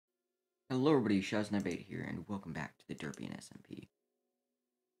Hello everybody, Shaznabate here, and welcome back to the Derpion SMP.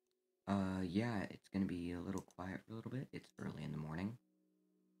 Yeah, it's gonna be a little quiet for a little bit. It's early in the morning.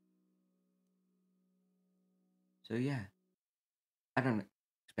 So yeah, I don't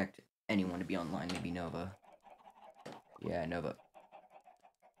expect anyone to be online, maybe Nova. Yeah, Nova.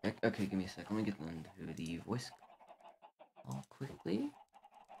 Okay, give me a sec, let me get into the voice call quickly.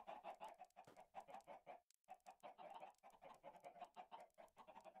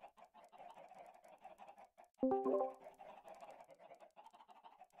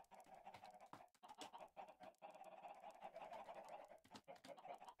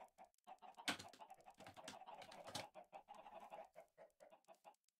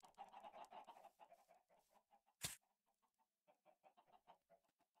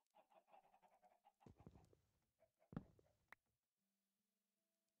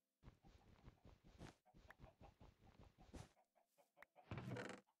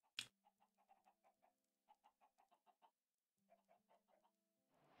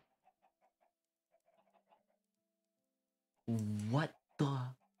 What the?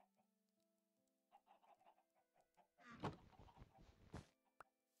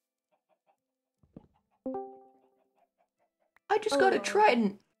 I just got a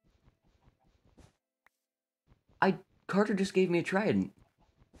trident! Carter just gave me a trident.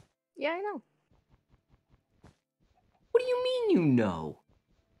 Yeah, I know. What do you mean you know?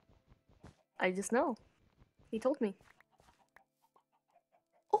 I just know. He told me.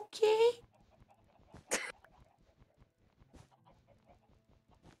 Okay.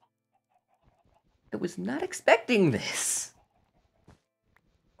 I was not expecting this.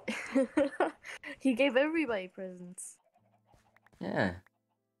 He gave everybody presents. Yeah.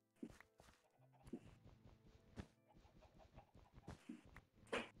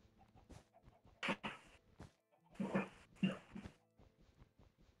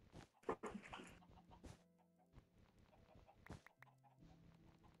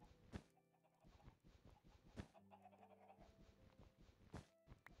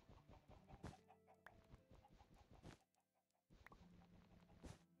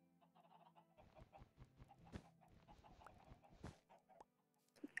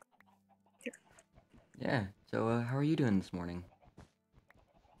 Yeah, so how are you doing this morning?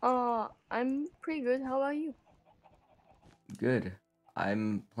 I'm pretty good. How about you? Good.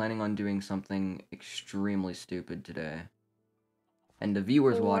 I'm planning on doing something extremely stupid today. And the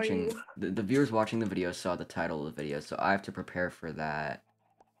viewers Who are watching you? the viewers watching the video saw the title of the video, so I have to prepare for that.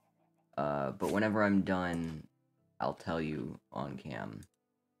 But whenever I'm done, I'll tell you on cam.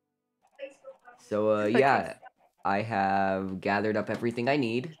 So Okay. yeah, I have gathered up everything I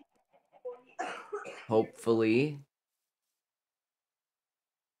need. Hopefully.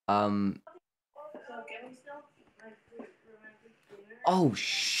 Um Oh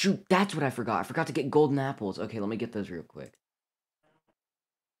shoot, that's what I forgot. I forgot to get golden apples. Okay, let me get those real quick.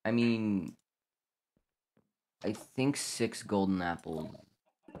 I mean, I think 6 golden apples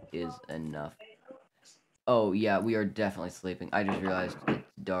is enough. Oh, yeah, we are definitely sleeping. I just realized it's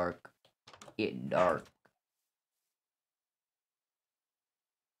dark. It's dark.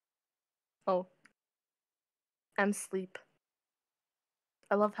 Oh, I'm sleep.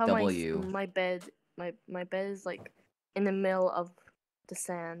 I love how W. my bed my bed is like in the middle of the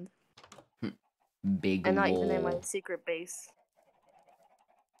sand Big and not even in my lol. secret base.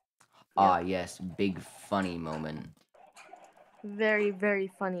 Ah, Yep. yes, big funny moment. Very, very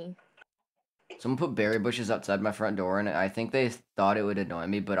funny. Someone put berry bushes outside my front door, and I think they thought it would annoy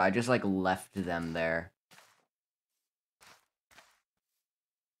me, but I just, like, left them there.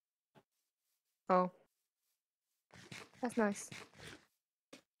 Oh. That's nice.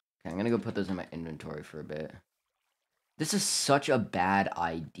 Okay, I'm gonna go put those in my inventory for a bit. This is such a bad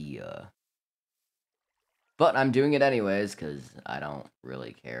idea. But I'm doing it anyways, because I don't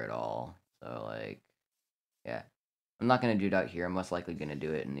really care at all. So, like, yeah. I'm not going to do it out here. I'm most likely going to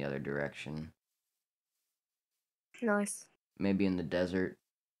do it in the other direction. Nice. Maybe in the desert.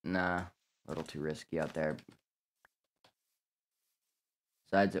 Nah, a little too risky out there.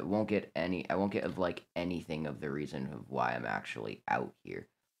 Besides, I won't get like anything of the reason of why I'm actually out here.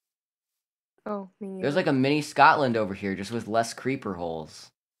 Oh, me There's neither. like a mini Scotland over here, just with less creeper holes.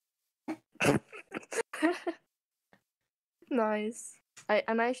 Nice. I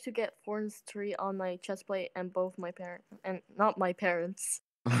managed to get Thorns 3 on my chest plate and both my parents and not my parents.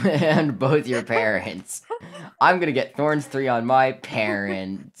 And both your parents. I'm gonna get Thorns 3 on my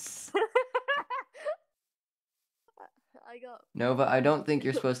parents. I got Nova, I don't think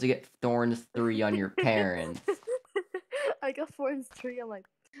you're supposed to get Thorns 3 on your parents. I got Thorns 3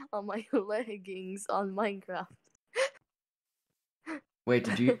 on my leggings on Minecraft. Wait,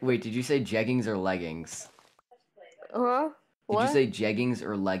 did you say jeggings or leggings? Huh? Did you What? say jeggings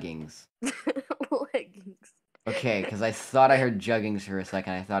or leggings? Leggings. Okay, because I thought I heard juggings for a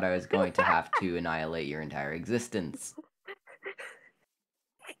second. I thought I was going to have to annihilate your entire existence.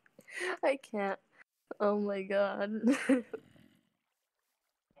 I can't. Oh my god.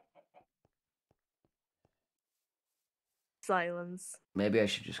 Silence. Maybe I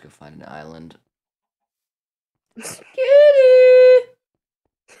should just go find an island. Kitty!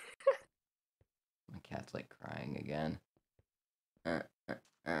 My cat's like crying again.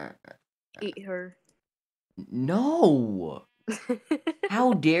 Eat her. No!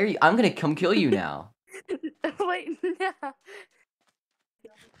 How dare you? I'm gonna come kill you now. Wait, no.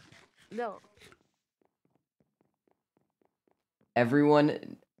 No.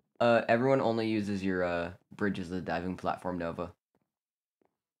 Everyone only uses your bridge as a diving platform, Nova.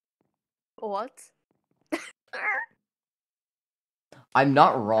 What? I'm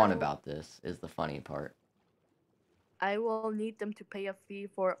not wrong I will- about this, is the funny part. I will need them to pay a fee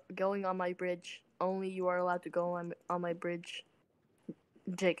for going on my bridge. Only you are allowed to go on my bridge.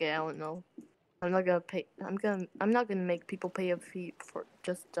 JK, I don't know. I'm not gonna pay. I'm not gonna make people pay a fee for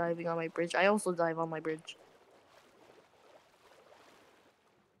just diving on my bridge. I also dive on my bridge.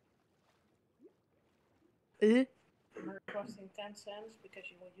 Eh? I'm requesting 10 cents because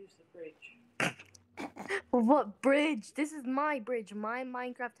you will use the bridge. What bridge? This is my bridge, my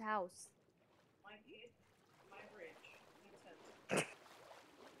Minecraft house. My bridge. 10 cents.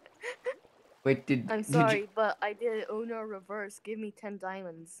 Wait, did I'm you sorry, but I did Uno reverse. Give me 10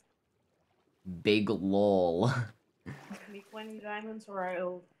 diamonds. big lol? Give me 20 diamonds or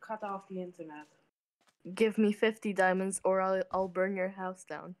I'll cut off the internet. Give me 50 diamonds, or I'll burn your house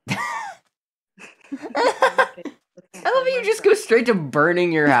down. Okay, I love how you just go straight to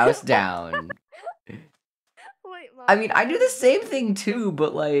burning your house down. Wait, Mom, I mean, I do the same thing too,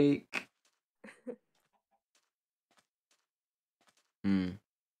 but like...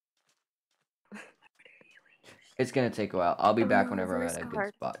 It's gonna take a while. I'll be back whenever I'm at a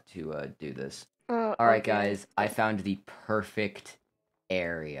good spot to do this. Alright, okay. guys, I found the perfect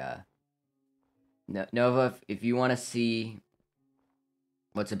area. Nova, if you want to see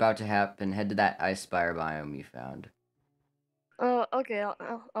what's about to happen, head to that ice spire biome you found. Okay,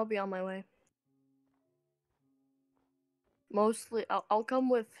 I'll be on my way. Mostly, I'll come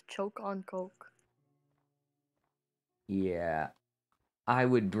with choke on coke. Yeah. I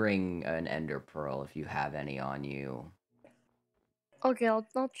would bring an ender pearl if you have any on you. Okay, I'll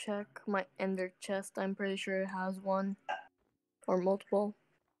check my ender chest. I'm pretty sure it has one. Or multiple.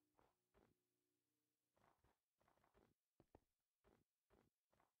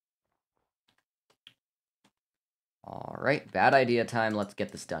 Alright, bad idea time. Let's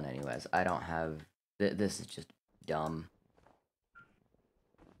get this done anyways. I don't have... This is just dumb.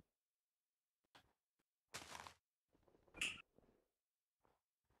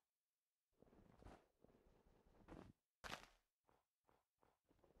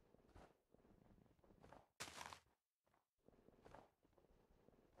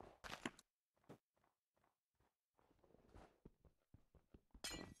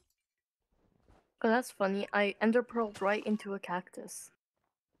 Oh, that's funny. I ender pearled right into a cactus.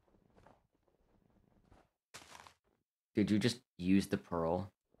 Did you just use the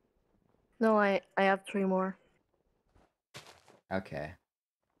pearl? No, I have 3 more. Okay.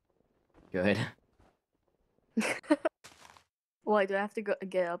 Good. Why, do I have to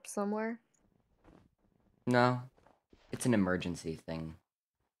get up somewhere? No. It's an emergency thing.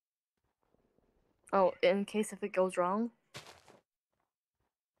 Oh, in case if it goes wrong?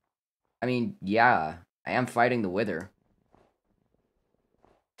 I mean, yeah. I am fighting the Wither.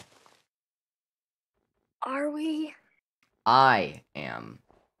 Are we? I am.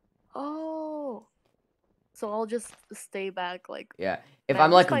 Oh. So I'll just stay back, like... Yeah. If Man, I'm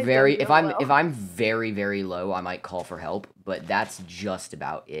this like fight very... don't If go I'm well. if I'm very, very low, I might call for help. But that's just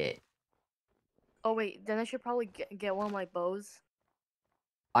about it. Oh wait, then I should probably get one of my bows.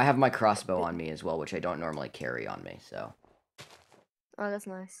 I have my crossbow on me as well, which I don't normally carry on me, so... Oh, that's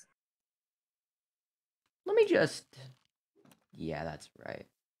nice. Let me just... Yeah, that's right.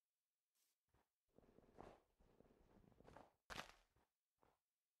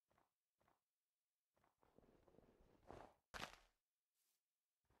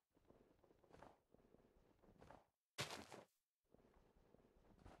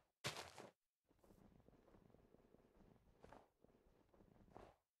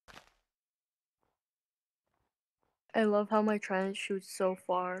 I love how my trident shoots so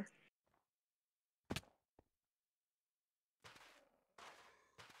far.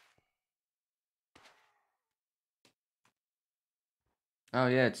 Oh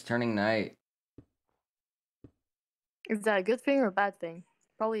yeah, it's turning night. Is that a good thing or a bad thing?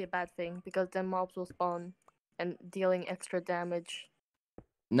 Probably a bad thing because then mobs will spawn and dealing extra damage.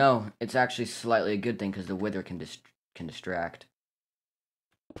 No, it's actually slightly a good thing because the wither can distract.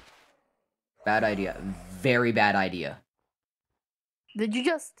 Bad idea. Very bad idea. Did you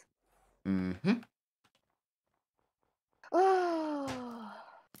just? Mm-hmm. Oh,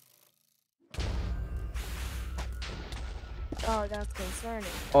 oh, that's concerning.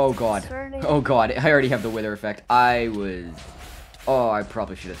 Oh god. Concerning. Oh god. I already have the wither effect. Oh, I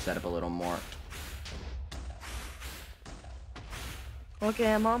probably should have set up a little more.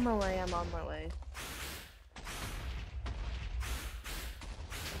 Okay, I'm on my way. I'm on my way.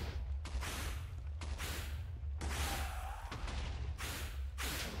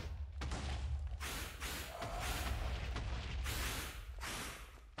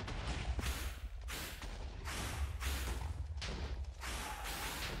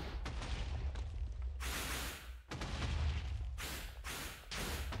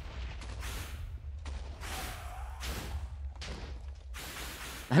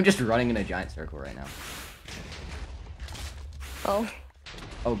 I'm just running in a giant circle right now. Oh.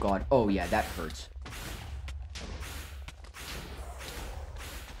 Oh god. Oh yeah, that hurts.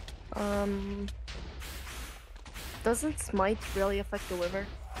 Doesn't smite really affect the liver?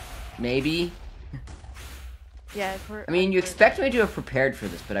 Maybe. Yeah, I've heard. I mean, I've you heard expect me to have prepared for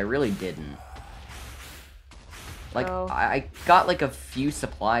this, but I really didn't. Like, Oh. I got like a few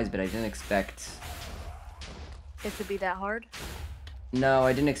supplies, but I didn't expect... it to be that hard. No,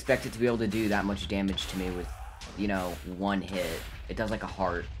 I didn't expect it to be able to do that much damage to me with, you know, one hit. It does like a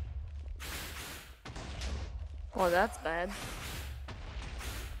heart. Well, that's bad.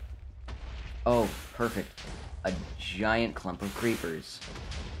 Oh, perfect. A giant clump of creepers.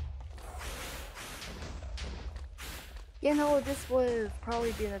 You know, this would have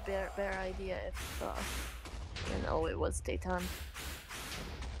probably been a better idea if, you know, it was daytime.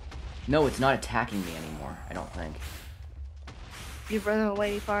 No, it's not attacking me anymore, I don't think. You've run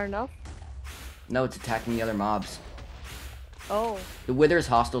away far enough? No, it's attacking the other mobs. Oh, The wither is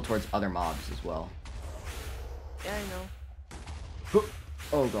hostile towards other mobs as well. yeah, I know.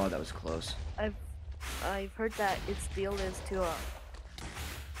 Oh god, that was close. I've heard that its deal is to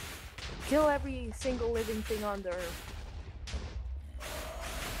kill every single living thing on the earth.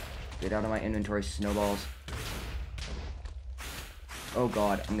 Get out of my inventory, snowballs. Oh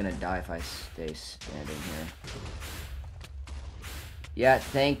god, I'm gonna die if I stay standing here. Yeah,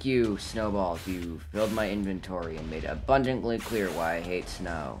 thank you, snowballs. You filled my inventory and made abundantly clear why I hate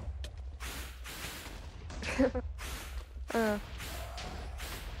snow.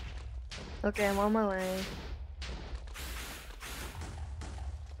 Okay, I'm on my way.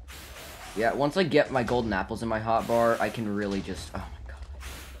 Yeah, once I get my golden apples in my hotbar, I can really just... Oh my god.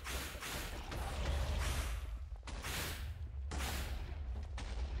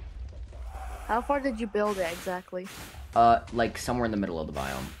 How far did you build it exactly? Like somewhere in the middle of the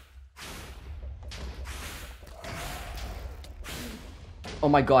biome. Oh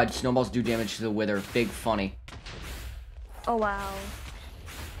my god, snowballs do damage to the wither. Big funny. Oh wow.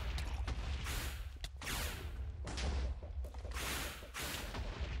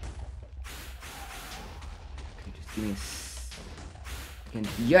 Okay, just give me a second.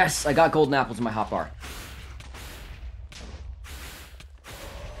 Yes, I got golden apples in my hotbar.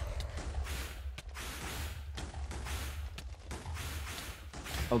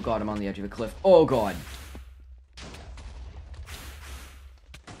 Oh god, I'm on the edge of a cliff. Oh god.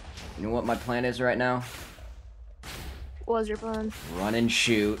 You know what my plan is right now? What was your plan? Run and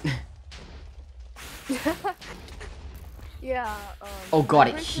shoot. Yeah, Oh god, it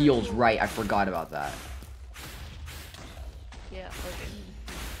I'm pretty sure heals you- right. I forgot about that. Yeah, okay.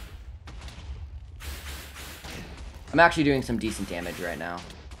 I'm actually doing some decent damage right now.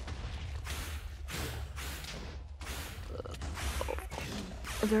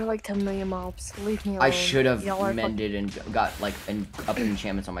 There are like 10 million mobs. Leave me alone. I should have Y'all are mended and got like up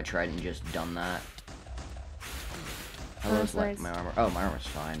enchantments on my trident and just done that. How's That's like nice. my armor? Oh, my armor's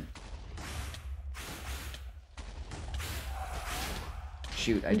fine.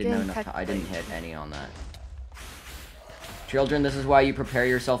 Shoot, I You didn't have didn't enough. I didn't technically- hit any on that. Children, this is why you prepare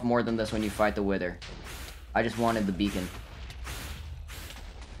yourself more than this when you fight the wither. I just wanted the beacon.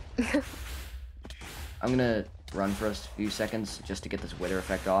 I'm gonna run for a few seconds just to get this wither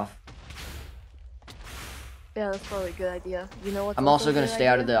effect off. Yeah, that's probably a good idea. You know what? I'm also gonna stay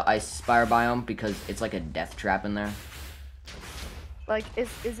out of the ice spire biome because it's like a death trap in there. Like, is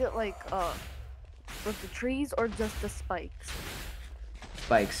it like with the trees or just the spikes?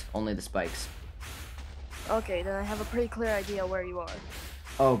 Spikes, only the spikes. Okay, then I have a pretty clear idea where you are.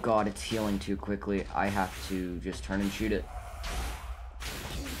 Oh god, it's healing too quickly. I have to just turn and shoot it.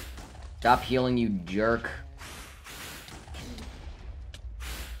 Stop healing, you jerk.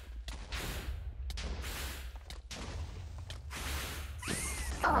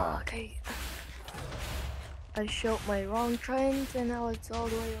 Oh, okay. I showed my wrong trend, and now it's all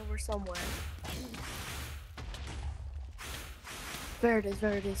the way over somewhere. There it is.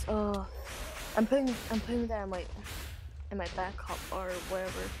 There it is. I'm putting that in my backup or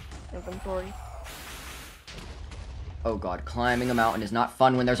whatever inventory. Oh god, climbing a mountain is not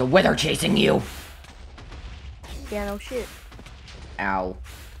fun when there's a wither chasing you! Yeah, no shit. Ow.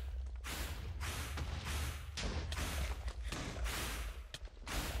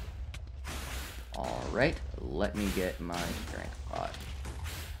 Alright, let me get my strength pot.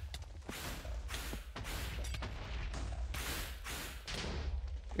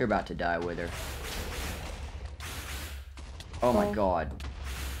 You're about to die, Wither. Oh my god.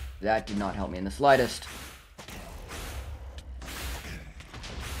 That did not help me in the slightest.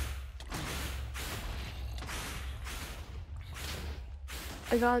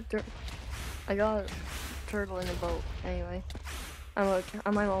 I got a turtle in a boat. Anyway, I'm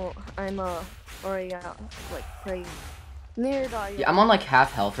already out, like pretty near the. Yeah, I'm on like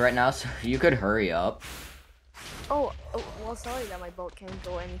half health right now, so if you could hurry up. Oh, well, sorry that my boat can't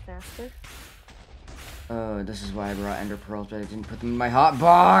go any faster. Oh, this is why I brought ender pearls, but I didn't put them in my hot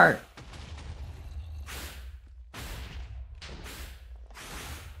bar.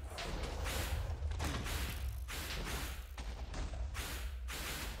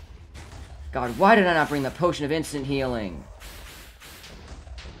 God, why did I not bring the potion of instant healing?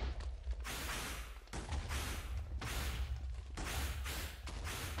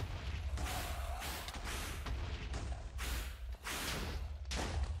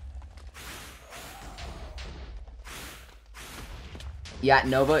 Yeah,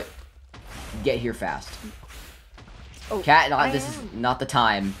 Nova, get here fast. Oh, Cat, this is not the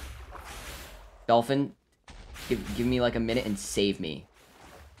time. Dolphin, give me like a minute and save me.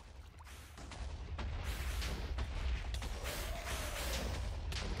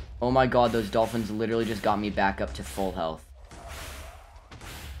 Oh my god, those dolphins literally just got me back up to full health.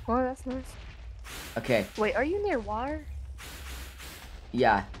 Oh, that's nice. Okay. Wait, are you near water?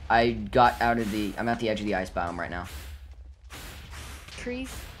 Yeah, I got out of the... I'm at the edge of the ice biome right now.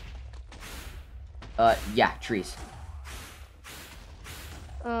 Trees? Yeah, trees.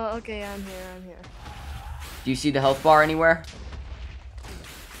 Okay, I'm here. Do you see the health bar anywhere?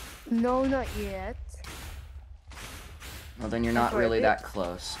 No, not yet. Well, then you're not really that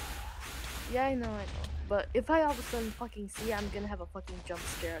close. Yeah, I know. But if I all of a sudden fucking see, I'm gonna have a fucking jump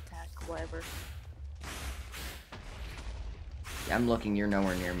scare attack, whatever. Yeah, I'm looking, you're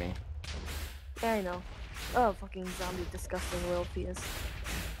nowhere near me. Yeah, I know. Oh, fucking zombie disgusting little fetus.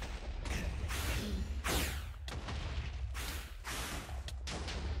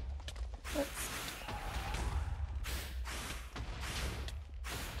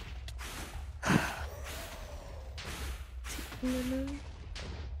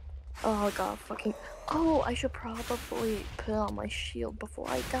 Oh god, fucking. Oh, I should probably put on my shield before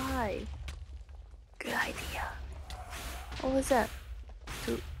I die. Good idea. What was that?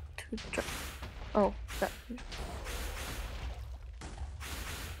 Oh, that.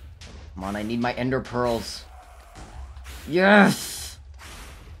 Come on, I need my ender pearls. Yes!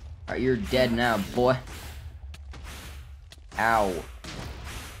 Alright, you're dead now, boy. Ow.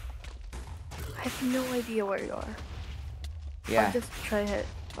 I have no idea where you are. Yeah. I'll just try to hit.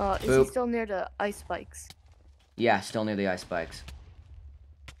 Is Boop. he still near the ice spikes? Yeah, still near the ice spikes.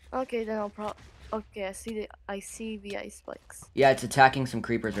 Okay, then I'll okay, I see the ice spikes. Yeah, it's attacking some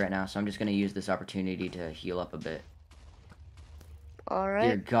creepers right now, so I'm just gonna use this opportunity to heal up a bit. Alright.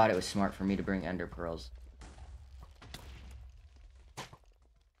 Dear God, it was smart for me to bring ender pearls.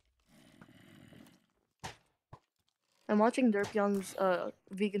 I'm watching Derpion's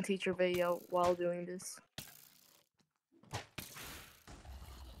vegan teacher video while doing this.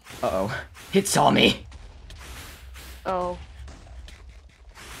 Uh-oh. It saw me! Oh.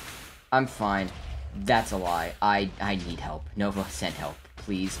 I'm fine. That's a lie. I need help. Nova, send help.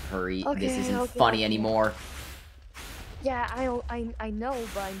 Please, hurry. Okay, this isn't okay, funny okay. anymore. Yeah, I know,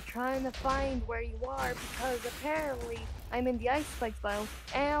 but I'm trying to find where you are because apparently I'm in the ice spikes biome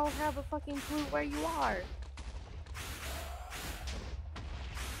and I don't have a fucking clue where you are.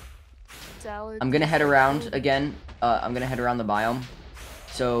 Salad. I'm gonna head around again. I'm gonna head around the biome.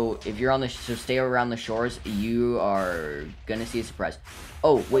 So if you're on the stay around the shores, you are gonna see a surprise.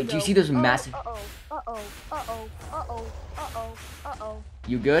 Oh wait, do you see those massive? Uh-oh.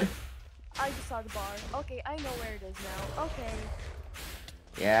 You good? I just saw the bar. Okay, I know where it is now. Okay.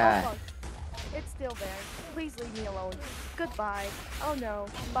 Yeah. Oh, fuck. It's still there. Please leave me alone. Goodbye. Oh no.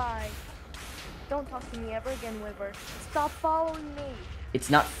 Bye. Don't talk to me ever again, Wither. Stop following me. It's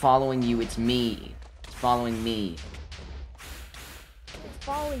not following you, it's me. It's following me. It's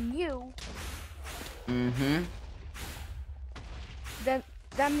following you. Mm-hmm. Then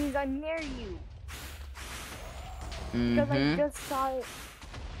that means I'm near you. Because I Mm-hmm. just saw it.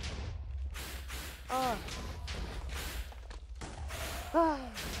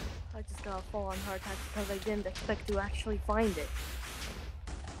 I just got a full-on heart attack because I didn't expect to actually find it.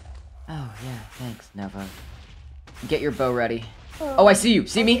 Oh, yeah, thanks, Neva. Get your bow ready. Oh, I see you.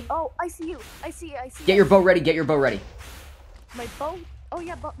 See me? Oh, I see you. I see. Get your bow ready. Get your bow ready. My bow? Oh,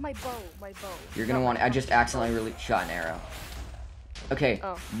 yeah, but my bow. You're gonna want it. I just accidentally really shot an arrow. Okay,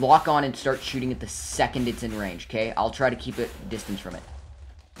 Oh. lock on and start shooting it the second it's in range, okay? I'll try to keep it distance from it.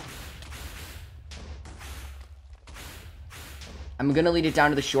 I'm gonna lead it down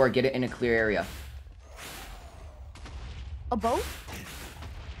to the shore, get it in a clear area. A bow?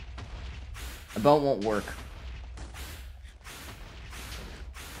 A bow won't work.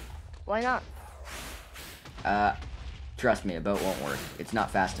 Why not? Trust me, a boat won't work. It's not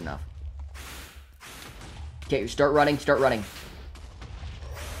fast enough. Okay, start running, start running.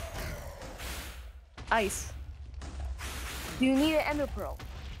 Ice. Do you need an ender pearl?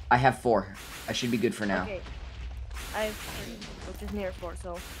 I have 4. I should be good for now. Okay. I have 3, which is near 4,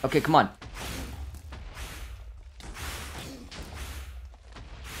 so... Okay, come on.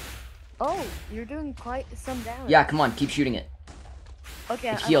 Oh, you're doing quite some damage. Yeah, come on, keep shooting it. Okay,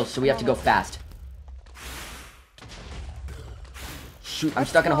 It heals, so we have to go fast. Shoot, I'm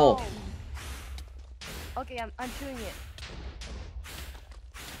stuck in a hole. Okay, I'm shooting it.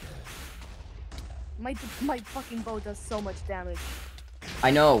 My fucking bow does so much damage.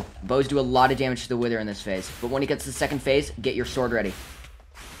 I know, bows do a lot of damage to the Wither in this phase, but when it gets to the second phase, get your sword ready.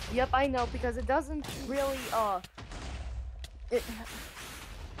 Yep, I know, because it doesn't really,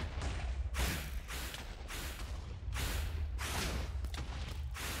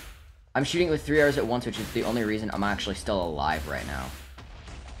 I'm shooting it with 3 arrows at once, which is the only reason I'm actually still alive right now.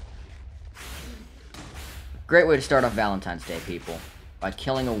 Great way to start off Valentine's Day, people. By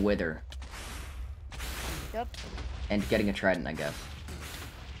killing a Wither. Yep. And getting a trident, I guess.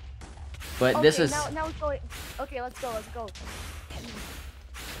 But Okay, this is... now it's going... Okay, let's go.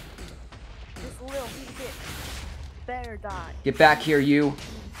 This little shit better die. Get back here, you.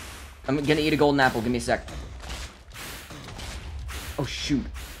 I'm gonna eat a golden apple. Give me a sec. Oh, shoot.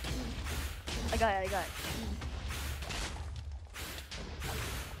 I got it.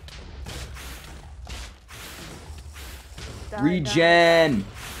 Die, Regen!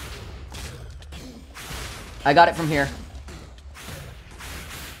 I got it from here.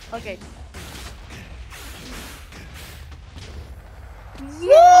 Okay.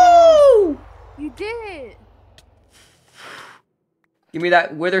 Woo! You did it! Give me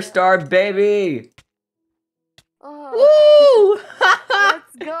that Wither Star, baby! Oh, Woo!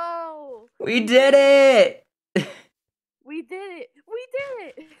 let's go! We did it! We did it!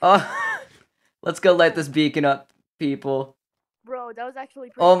 Oh, let's go light this beacon up, people. Bro, that was actually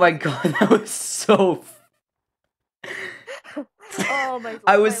pretty Oh my easy. god, that was so... Oh my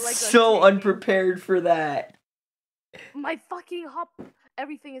I was my legs are so shaking. unprepared for that. My fucking hop...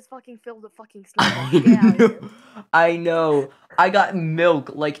 Everything is fucking filled with fucking snow. I Get out of here. know. I know. I got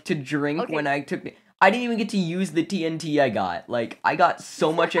milk, like, to drink Okay. when I took... I didn't even get to use the TNT I got. Like, I got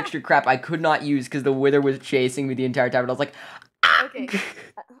so much extra crap I could not use because the Wither was chasing me the entire time, and I was like... Ah! Okay.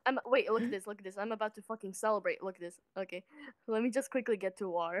 Wait, look at this. I'm about to fucking celebrate. Look at this. Okay. Let me just quickly get to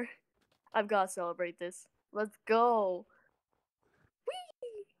war. I've got to celebrate this. Let's go.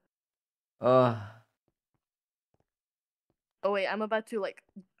 Whee! Ugh. Oh wait, I'm about to like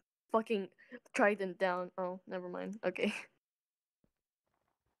fucking trident down. Oh, never mind. Okay.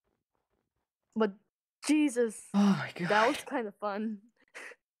 But Jesus, Oh my god. that was kind of fun.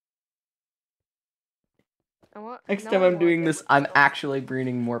 Next now time I I'm wanna doing get this, with I'm stuff. actually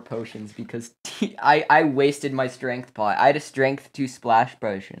breeding more potions because I wasted my strength pot. I had a strength 2 splash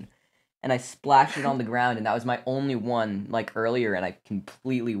potion, and I splashed it on the ground, and that was my only one, like, earlier, and I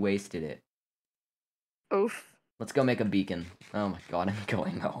completely wasted it. Oof. Let's go make a beacon. Oh my god, I'm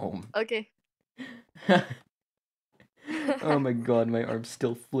going home. Okay. Oh my god, my arm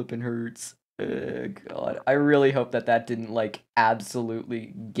still flipping hurts. God. I really hope that didn't, like,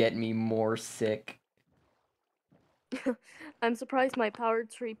 absolutely get me more sick. I'm surprised my power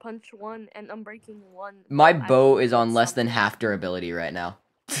tree punch 1 and unbreaking 1. My will bow actually is do on less than something. half durability right now.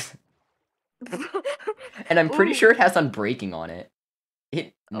 And I'm pretty Ooh. sure it has unbreaking on it.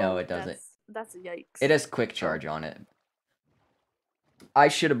 No, Oh, it doesn't. That's yikes. It has quick charge on it. I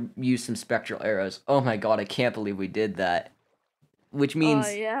should have used some spectral arrows. Oh my god, I can't believe we did that. Which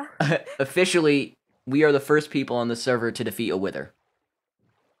means, yeah. officially, we are the first people on the server to defeat a wither.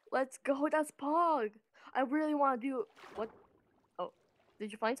 Let's go. That's Pog. I really want to do what? Oh,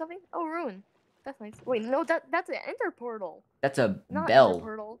 did you find something? Oh, ruin. That's nice. Wait, no, that's an ender portal. That's a Not bell. ender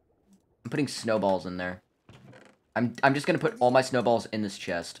portal. I'm putting snowballs in there. I'm just gonna put all my snowballs in this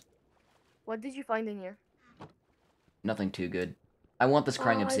chest. What did you find in here? Nothing too good. I want this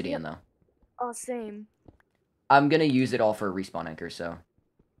crying Oh, obsidian though. Oh, same. I'm gonna use it all for a respawn anchor, so.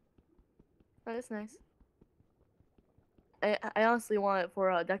 Oh, that's nice. I honestly want it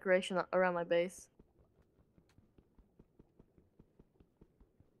for decoration around my base.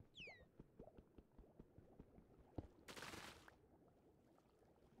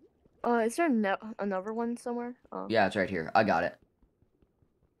 Is there another one somewhere? Oh. Yeah, it's right here. I got it.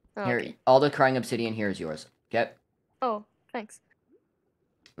 Oh, Here, okay. all the crying obsidian here is yours. Okay? Oh, thanks.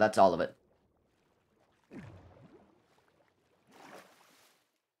 That's all of it.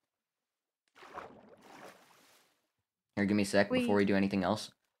 Here, give me a sec before we do anything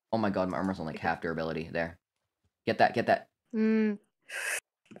else. Oh my god, my armor's on like half durability. There. Get that, get that.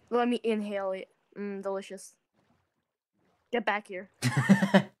 Let me inhale it. Delicious. Get back here.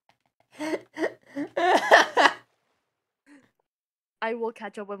 I will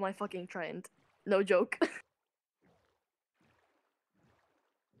catch up with my fucking trend. No joke.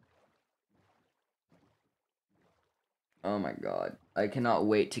 Oh my god. I cannot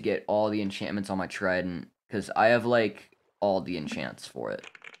wait to get all the enchantments on my trident, because I have, like, all the enchants for it.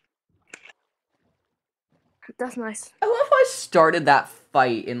 That's nice. I love how I started that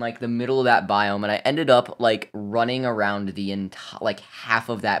fight in, like, the middle of that biome, and I ended up, like, running around the like, half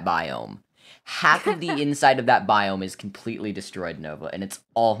of that biome. Half of the inside of that biome is completely destroyed, Nova, and it's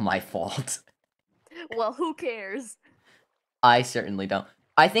all my fault. Well, who cares? I certainly don't.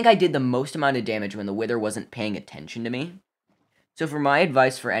 I think I did the most amount of damage when the wither wasn't paying attention to me. So for my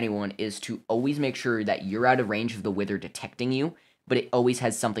advice for anyone is to always make sure that you're out of range of the wither detecting you, but it always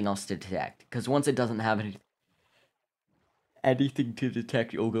has something else to detect. Because once it doesn't have anything to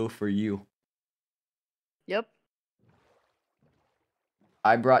detect, it'll go for you. Yep.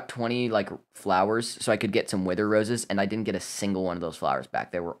 I brought 20, like, flowers so I could get some wither roses, and I didn't get a single one of those flowers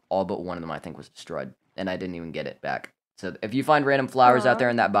back. They were all but one of them, I think, was destroyed, and I didn't even get it back. So if you find random flowers out there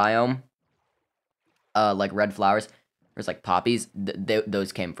in that biome, like red flowers, there's like poppies,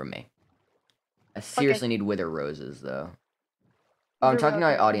 those came from me. I seriously need wither roses, though. Oh, I'm talking to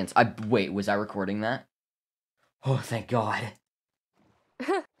my audience. Wait, was I recording that? Oh, thank God.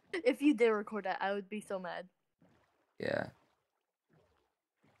 If you did record that, I would be so mad. Yeah.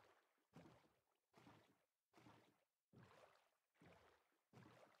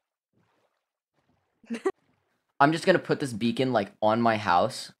 I'm just gonna put this beacon, like, on my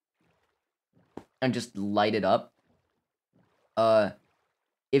house. And just light it up.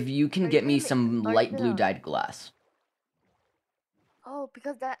 If you can get me some light blue dyed glass. Oh,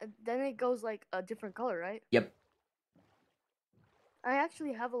 because then it goes like a different color, right? Yep. I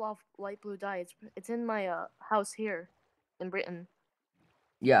actually have a lot of light blue dye. It's in my house here in Britain.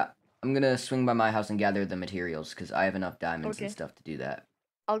 Yeah, I'm gonna swing by my house and gather the materials because I have enough diamonds and stuff to do that.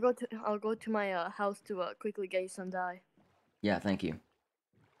 I'll go to my house to quickly get you some dye. Yeah, thank you.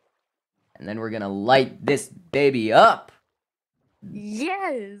 And then we're gonna light this baby up.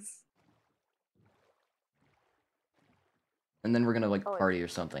 Yes. And then we're gonna, like, party or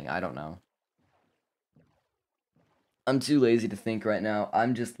something. I don't know. I'm too lazy to think right now.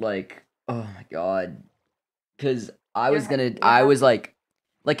 I'm just like, oh my god. Because I was like,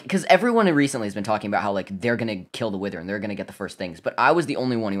 because everyone recently has been talking about how, like, they're gonna kill the wither and they're gonna get the first things. But I was the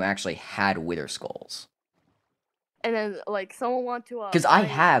only one who actually had wither skulls. And then, like, someone want to because I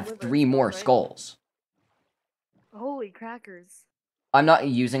have 3 more skulls. Holy crackers. I'm not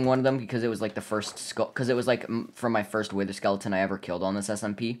using one of them because it was, like, the first skull. Because it was, like, from my first wither skeleton I ever killed on this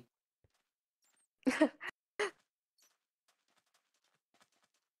SMP.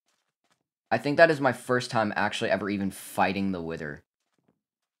 I think that is my first time actually ever even fighting the wither.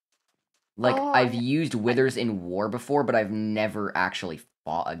 Like, I've used withers in war before, but I've never actually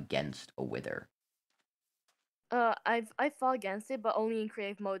fought against a wither. I fought against it, but only in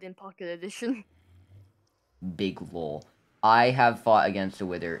creative mode in Pocket Edition. Big lol. I have fought against a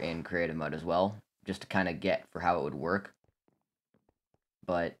wither in creative mode as well, just to kind of get for how it would work.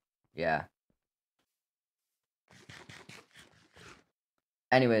 But, yeah.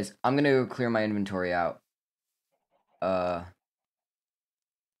 Anyways, I'm gonna go clear my inventory out.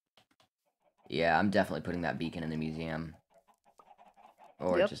 Yeah, I'm definitely putting that beacon in the museum.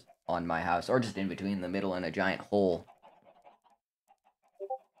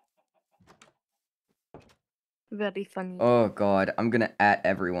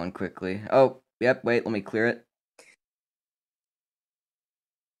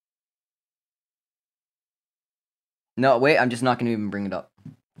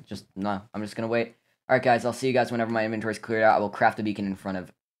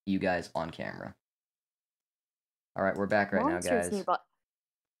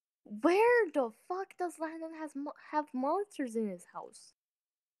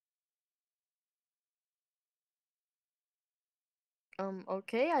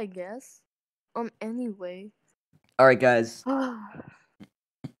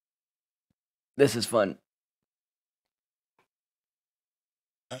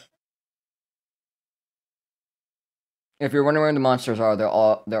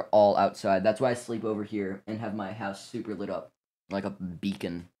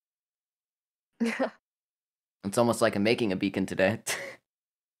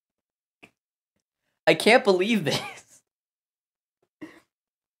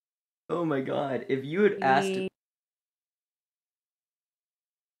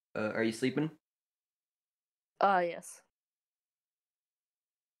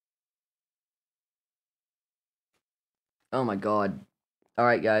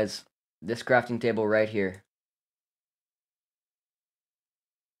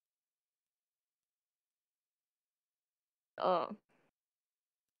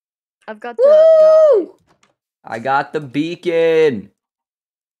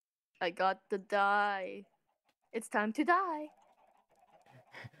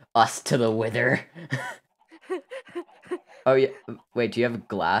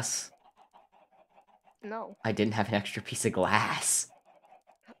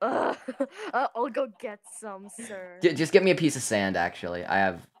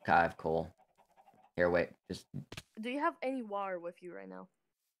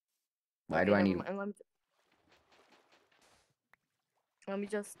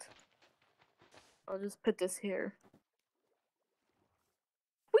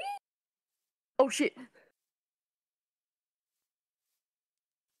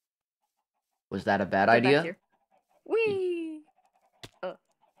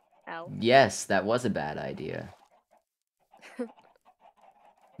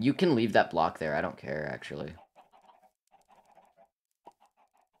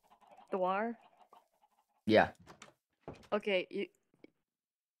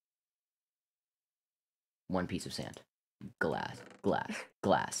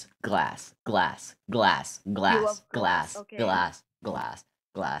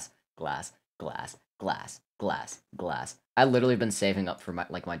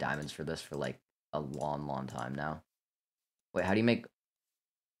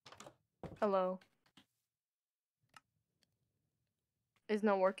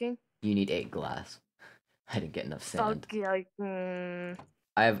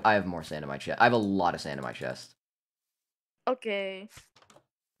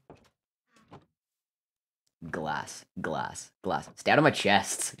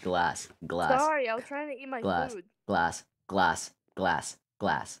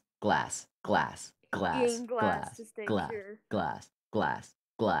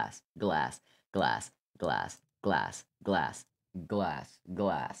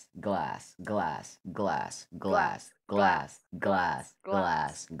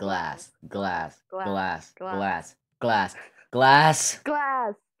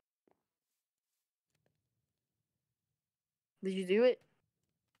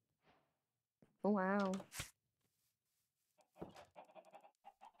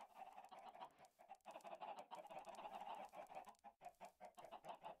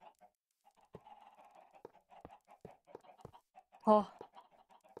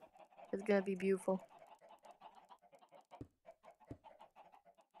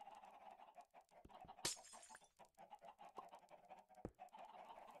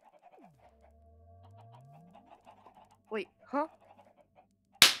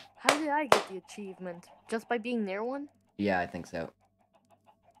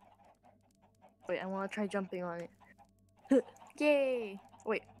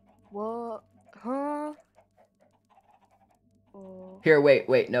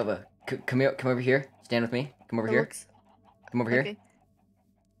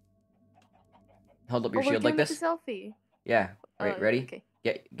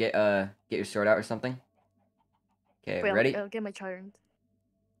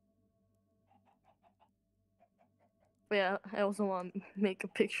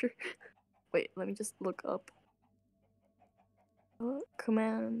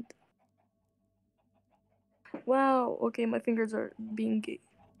 Command. Wow. Okay, my fingers are being gay.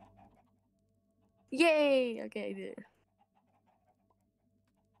 Yay! Okay, I did it.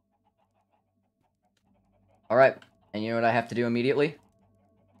 Alright, and you know what I have to do immediately?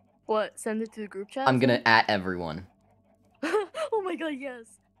 What? Send it to the group chat? I'm gonna at everyone. Oh my god, yes.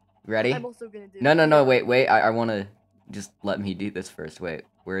 Ready? I'm also gonna do No, it. no, no, Yeah. wait, I wanna... Just let me do this first, wait.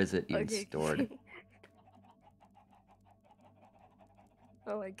 Where is it even Okay. stored?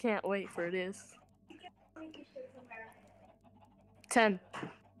 Oh, I can't wait for this. 10.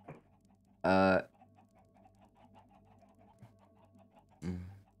 Mm.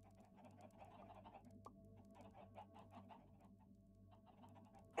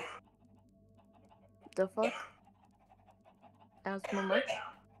 The fuck? As how much?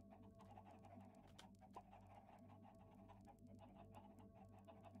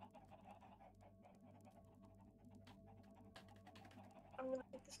 I'm gonna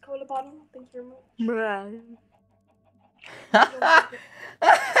take this cola bottle. Thank you Bruh.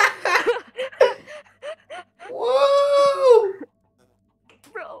 Whoa!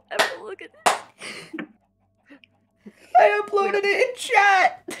 Bro, everyone look at this. I uploaded it in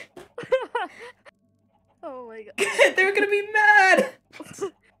chat! Oh my god. They're gonna be mad!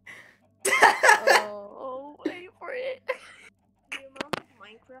 Oh, wait for it. The amount of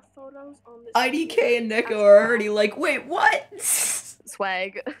Minecraft photos on this. IDK and Neko are already like, wait, what?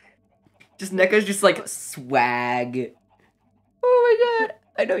 Swag. Just Neko's just like, swag. Oh my god.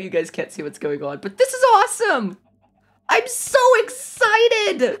 I know you guys can't see what's going on, but this is awesome! I'm so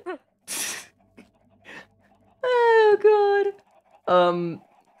excited! Oh god.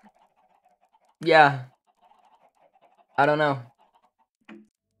 Yeah. I don't know.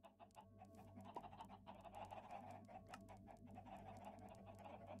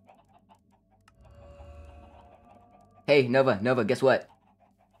 Hey, Nova, guess what?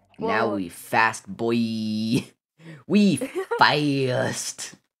 Now What? we fast, boy. We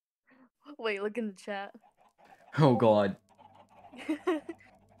fast. Wait, look in the chat. Oh god.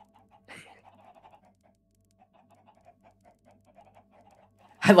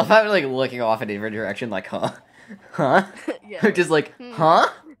 I love how I'm like looking off in a different direction, like, huh? Huh? Yeah. Just like, Hmm. huh?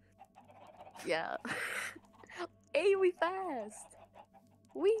 Yeah. Hey, we fast.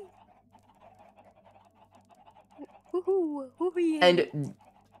 We. Woohoo! Woohoo! And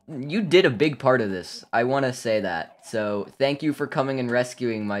you did a big part of this. I want to say that. So thank you for coming and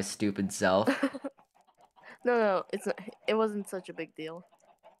rescuing my stupid self. No, it wasn't such a big deal.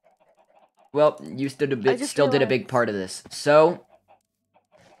 Well, you still just did a big realized- part of this. So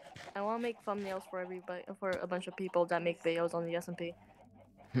I want to make thumbnails for everybody, for a bunch of people that make videos on the SMP.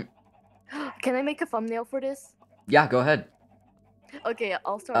 Can I make a thumbnail for this? yeah, go ahead. Okay,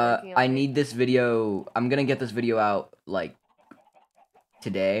 I'll start working on I it. need this video. I'm gonna get this video out like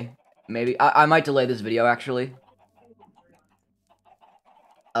today. Maybe I might delay this video actually.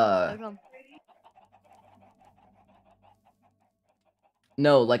 Okay.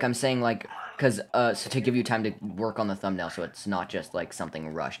 No, like I'm saying like cuz so to give you time to work on the thumbnail so it's not just like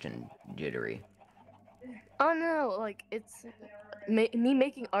something rushed and jittery. Oh no, like it's me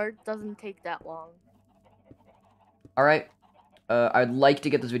making art doesn't take that long. All right. I'd like to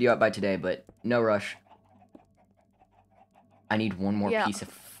get this video out by today, but no rush. I need one more Yeah. piece of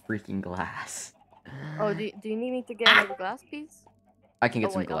freaking glass. Oh, do you need me to get another glass piece? I can get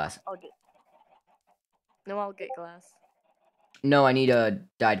Oh, some wait, glass. I'll get. No, I'll get glass. No, I need a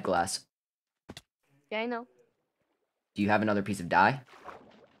dyed glass. Yeah, I know. Do you have another piece of dye?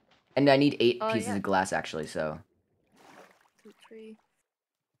 And I need 8 pieces yeah. of glass actually, so 2, 3,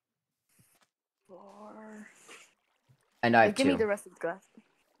 4. and I have Give me 2. the rest of the glass.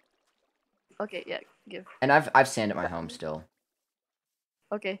 Okay, yeah, give. And I've sand at my home still.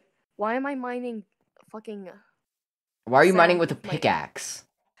 Okay. Why am I mining fucking Why are you mining sand with a with my- pickaxe?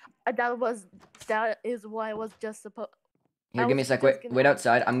 that is why I was just supposed. Here, I give me a was sec. just gonna Wait ask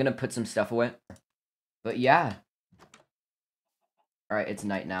outside. that. I'm gonna put some stuff away. But yeah. Alright, it's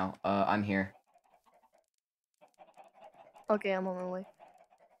night now. I'm here. Okay, I'm on my way.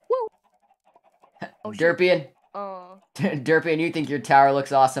 Woo! Oh, shit. Derpion! Oh, Derpion, you think your tower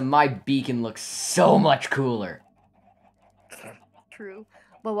looks awesome. My beacon looks so much cooler. true.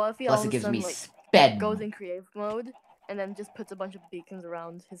 But what if he all Plus of it a gives sudden me like sped. goes in creative mode and then just puts a bunch of beacons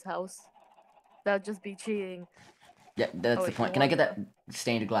around his house? That'd just be cheating. Yeah, that's Oh, the wait, point. no Can I get that wonder.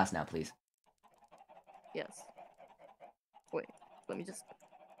 stained glass now, please? Yes. Wait, let me just.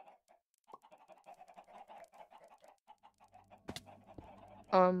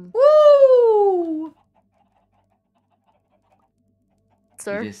 Woo! You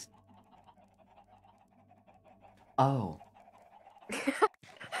Sir? just... Oh.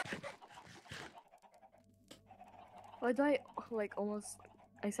 Why do I like almost?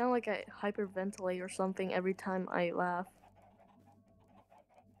 I sound like I hyperventilate or something every time I laugh.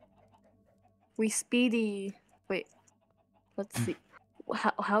 We speedy. Wait, let's see.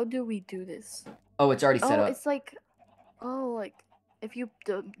 How do we do this? Oh, it's already set Oh, up. it's like, oh, like if you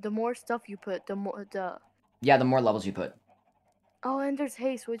the more stuff you put, the more the. Yeah, the more levels you put. Oh, and there's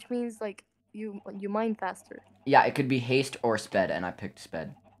haste, which means like you mine faster. Yeah, it could be haste or sped, and I picked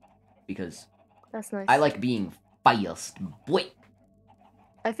sped because That's nice. I like being fast, boy.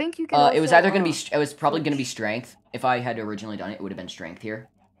 I think you can. Also, it was either gonna be. It was probably switch. gonna be strength. If I had originally done it, it would have been strength here.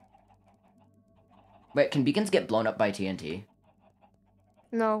 Wait, can beacons get blown up by TNT?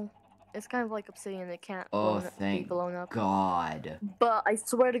 No, it's kind of like obsidian. It can't be Thank blown up. God. But I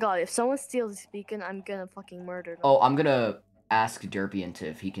swear to God, if someone steals this beacon, I'm gonna fucking murder them. Oh, I'm gonna ask Derpion to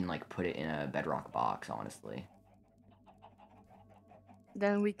if he can like put it in a bedrock box. Honestly,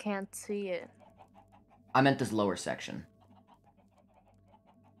 Then we can't see it. I meant this lower section.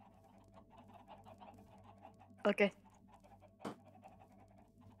 Okay.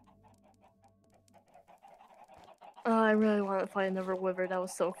 Oh, I really want to fight another wither. That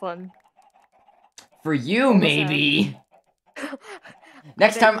was so fun. For you, Almost maybe.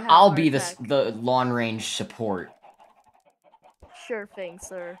 Next bet you time, have I'll heart be attack. the long range support. Sure thing,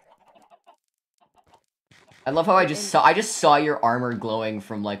 sir. I love how I just saw your armor glowing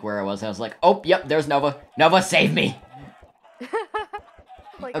from like where I was, and I was like, oh, yep, there's Nova. Nova, save me.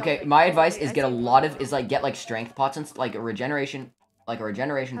 Like, Okay, oh, my wait, advice okay, is I get a see. lot of get like strength pots and like a regeneration How do we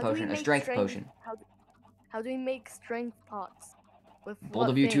potion, a make strength potion. How do we make strength pots? With Bold what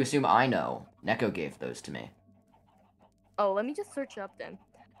of you to things? assume I know. Neko gave those to me. Oh, let me just search up then.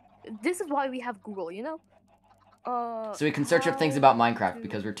 This is why we have Google, you know? So we can search up things how about Minecraft to-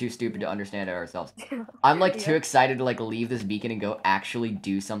 because we're too stupid to understand it ourselves. I'm like too Yeah. excited to like leave this beacon and go actually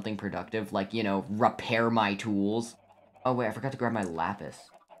do something productive, like, you know, repair my tools. Oh wait, I forgot to grab my lapis.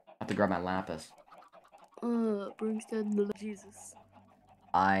 I have to grab my lapis. Broomstead, Jesus.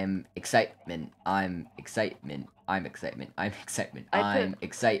 I'm excitement. I'm excitement. I'm excitement. I'm excitement. I I'm put-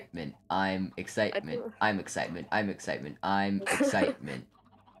 excitement. I'm excitement. put- I'm excitement. I'm excitement. I'm excitement.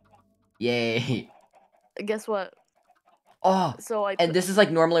 Yay. Guess what? Oh, So I and put, this is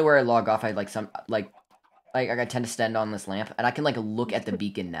like normally where I log off. I like I tend to stand on this lamp, and I can like look at the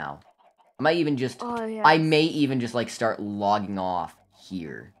beacon now. I might even just oh yeah. I may even just like start logging off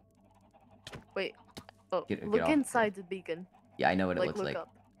here. Wait. Oh, Get look off. inside the beacon. Yeah, I know what it Like, looks look like. up.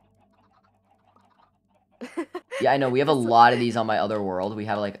 Yeah, I know. We have a It's lot of these on my other world. We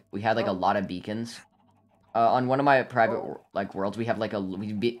had like a Oh. lot of beacons. On one of my private Oh. like worlds, we have like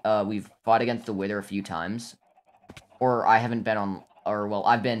we've fought against the Wither a few times. Or I haven't been on, or well,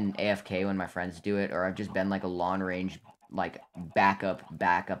 I've been AFK when my friends do it, or I've just been like a long range like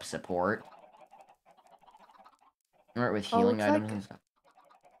backup support. Right, with healing looks items like- and stuff.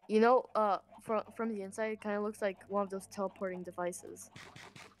 You know, from the inside, it kind of looks like one of those teleporting devices.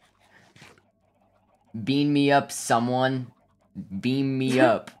 Beam me up, someone. Beam me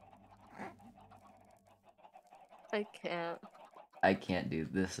up. I can't. I can't do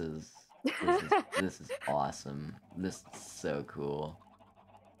this. Is this is awesome. This is so cool.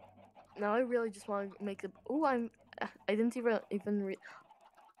 Now I really just want to make the. Oh, I didn't even read.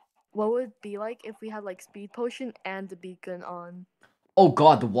 What would it be like if we had like speed potion and the beacon on? Oh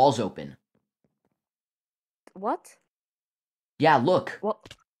god, the wall's open. What? Yeah, look.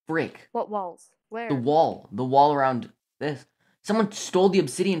 What? Frick. What walls? Where? The wall around this. Someone stole the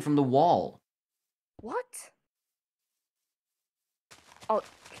obsidian from the wall. What? Oh,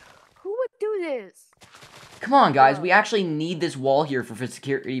 who would do this? Come on, guys. We actually need this wall here for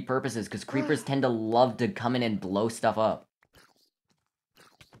security purposes, because creepers tend to love to come in and blow stuff up.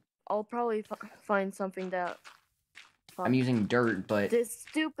 I'll probably find something that. I'm using dirt, but This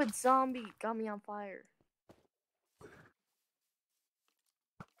stupid zombie got me on fire.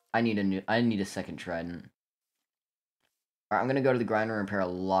 I need a second trident. Alright, I'm gonna go to the grinder and repair a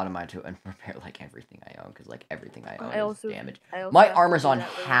lot of my and repair like everything I own, because like everything I own is damaged. My armor's on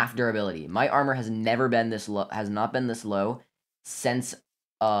half durability. My armor has never been this low. Has not been this low since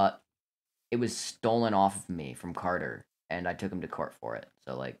it was stolen off of me from Carter, and I took him to court for it.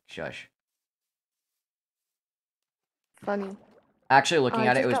 So like, shush. Funny. Actually, looking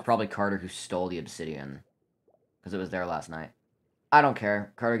at it, just it was got- probably Carter who stole the obsidian, because it was there last night. I don't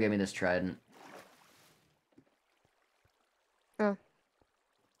care. Carter gave me this trident. Oh.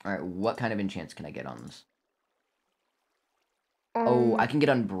 Alright, what kind of enchants can I get on this? Oh, I can get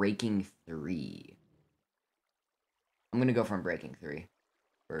Unbreaking 3. I'm gonna go for Unbreaking 3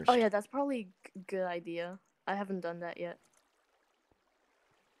 first. Oh yeah, that's probably a good idea. I haven't done that yet.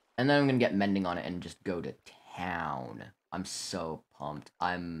 And then I'm gonna get Mending on it and just go to town. I'm so pumped.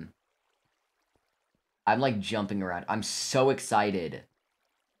 I'm like jumping around. I'm so excited.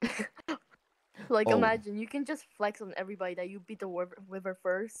 Like, Oh. imagine you can just flex on everybody that you beat the Wither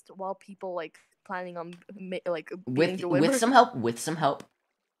first, while people like planning on like beating the Wither. With some help. With some help.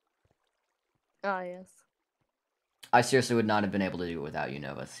 Ah, yes. I seriously would not have been able to do it without you,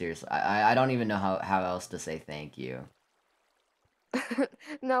 Nova. Seriously, I don't even know how else to say thank you.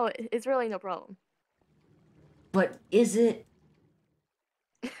 No, it's really no problem. But is it?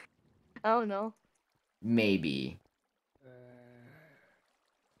 I don't know. Maybe.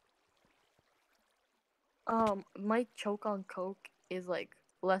 My choke on Coke is like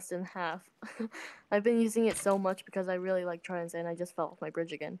less than half. I've been using it so much because I really like Tridents, and I just fell off my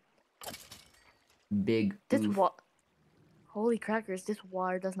bridge again. Big This oof. what? Holy crackers! This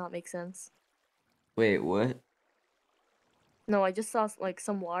water does not make sense. Wait, what? No, I just saw like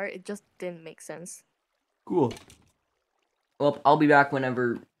some water. It just didn't make sense. Cool. Well, I'll be back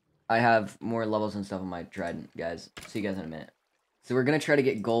whenever I have more levels and stuff on my trident, guys. See you guys in a minute. So we're gonna try to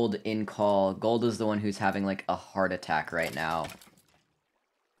get Gold in call. Gold is the one who's having like a heart attack right now.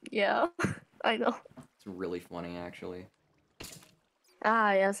 Yeah, I know. It's really funny, actually.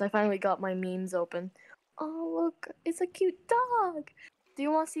 Ah, yes, I finally got my memes open. Oh, look, it's a cute dog. Do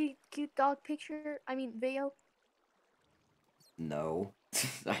you want to see cute dog picture? I mean, video? No.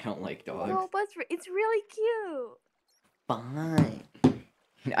 I don't like dogs. No, but it's really cute. Fine.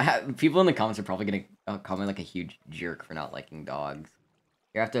 People in the comments are probably gonna call me like a huge jerk for not liking dogs.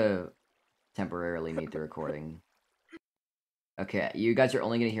 You have to temporarily mute the recording. Okay, you guys are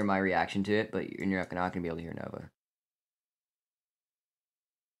only gonna hear my reaction to it, but you're not gonna be able to hear Nova.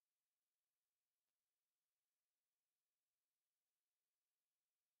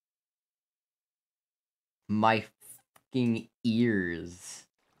 My fucking ears.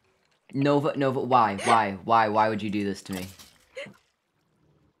 Nova, why would you do this to me?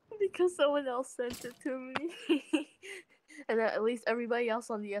 Because someone else sent it to me. And at least everybody else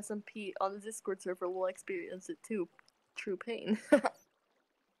on the SMP on the Discord server will experience it too. True pain.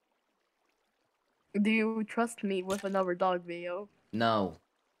 Do you trust me with another dog video? No.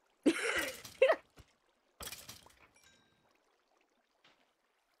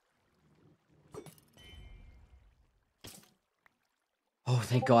 Oh,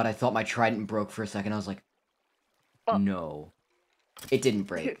 thank God, I thought my trident broke for a second. I was like, Oh. no. It didn't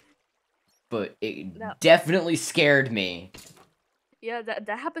break. But it No. definitely scared me. Yeah, that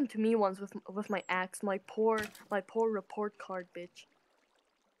happened to me once with my axe. My poor report card, bitch.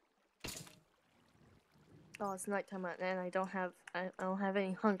 Oh, it's nighttime and I don't have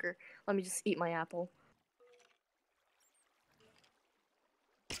any hunger. Let me just eat my apple.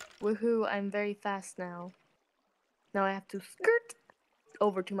 Woohoo! I'm very fast now. Now I have to skirt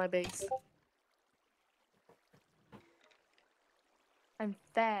over to my base. I'm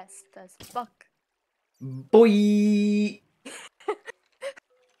fast as fuck. Boy!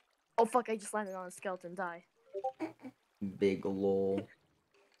 Oh fuck! I just landed on a skeleton. Die. Big lol.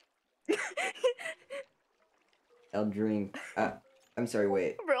 I'll drink. I'm sorry,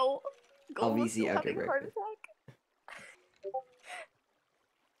 wait. Bro, I'll Gold was VC still after having a heart breakfast. attack.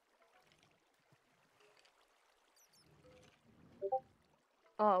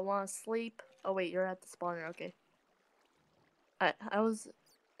 Oh, I want to sleep. Oh wait, you're at the spawner. Okay. I was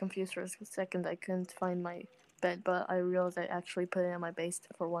confused for a second. I couldn't find my bed, but I realized I actually put it in my base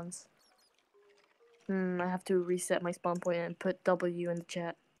for once. I have to reset my spawn point and put W in the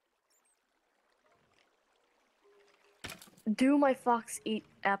chat. Do my fox eat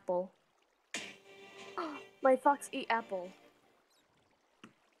apple? My fox eat apple.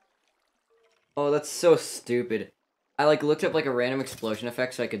 Oh, that's so stupid. I like looked up like a random explosion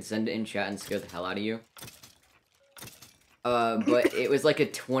effect so I could send it in chat and scare the hell out of you. But it was like a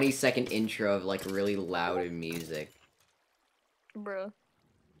 20-second intro of like really loud music. Bruh.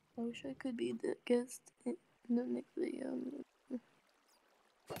 I wish I could be the guest in the next video.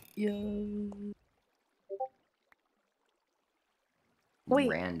 Yo. Wait,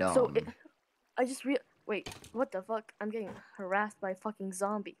 Random. so I just wait, what the fuck? I'm getting harassed by a fucking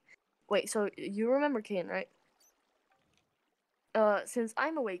zombie. Wait, so you remember Kane, right? Since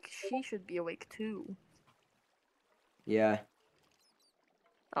I'm awake, she should be awake too. Yeah.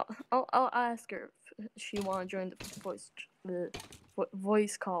 I'll ask her if she wanna join the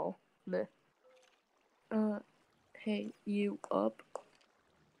voice call. Hey, you up?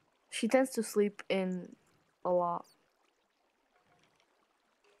 She tends to sleep in a lot.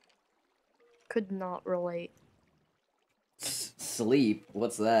 Could not relate. Sleep?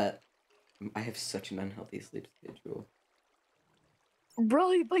 What's that? I have such an unhealthy sleep schedule.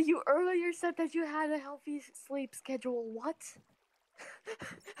 Bro, but you earlier said that you had a healthy sleep schedule. What?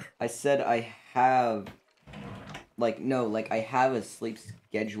 I said I have, I have a sleep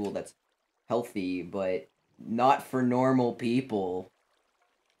schedule that's healthy, but not for normal people.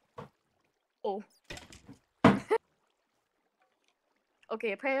 Oh.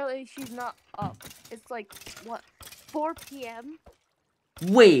 Okay, apparently she's not up. It's like, what, 4 p.m.?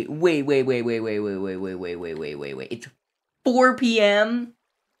 Wait. It's 4 p.m.?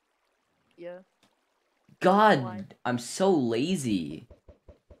 Yeah. God, Why? I'm so lazy.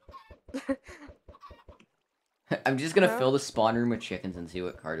 I'm just gonna Huh? fill the spawn room with chickens and see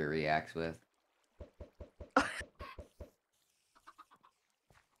what Carter reacts with.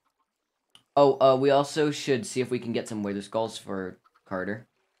 Oh, we also should see if we can get some wither skulls for Carter.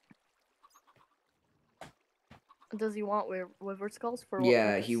 Does he want wither skulls for what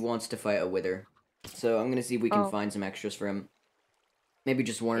Yeah, purpose? he wants to fight a wither. So I'm gonna see if we can Oh. find some extras for him. Maybe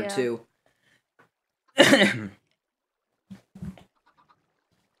just one or Yeah. two.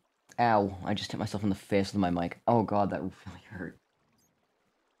 Ow, I just hit myself in the face with my mic. Oh god, that really hurt.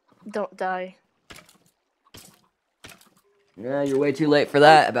 Don't die. Yeah, you're way too late for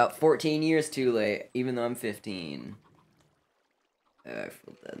that. About 14 years too late, even though I'm 15. I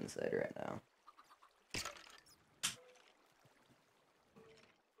feel dead inside right now.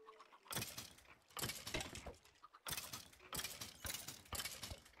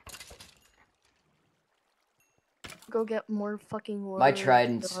 Go get more fucking wood. My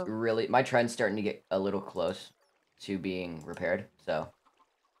trident's starting to get a little close to being repaired, so.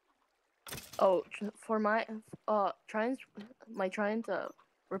 Oh, for my trident, my trident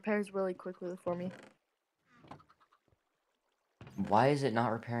repairs really quickly for me. Why is it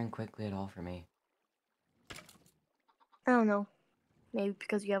not repairing quickly at all for me? I don't know. Maybe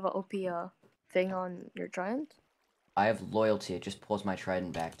because you have a OP thing on your trident. I have loyalty, it just pulls my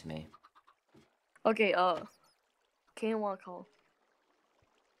trident back to me. Okay, Kane wanna call.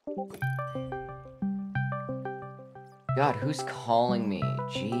 God, who's calling me?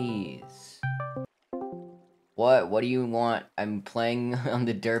 Jeez. What do you want? I'm playing on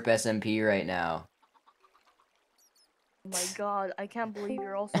the DERP SMP right now. Oh my god, I can't believe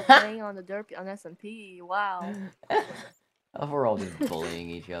you're also playing on the Derpion on SMP. Wow. Oh, we're all just bullying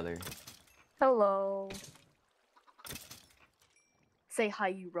each other. Hello. Say hi,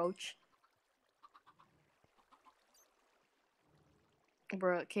 you roach.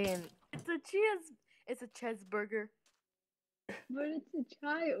 Bruh, Kane. It's a cheeseburger. But it's a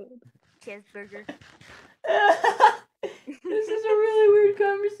child. Cheeseburger. This is a really weird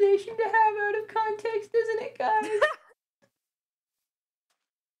conversation to have out of context, isn't it, guys?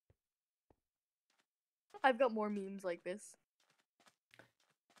 I've got more memes like this.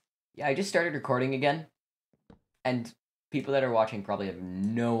 Yeah, I just started recording again, and people that are watching probably have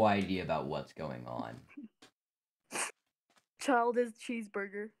no idea about what's going on. Child is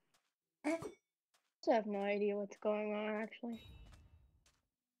cheeseburger. I also have no idea what's going on, actually.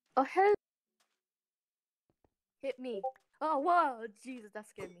 Oh, hell. Hit me. Oh, whoa. Jesus, that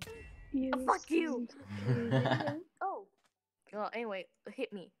scared me. Fuck you. Oh. Anyway,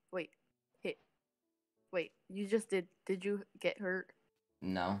 hit me. Wait. Hit. Wait, you just did. Did you get hurt?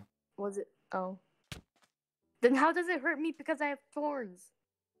 No. Was it? Oh. Then how does it hurt me because I have thorns?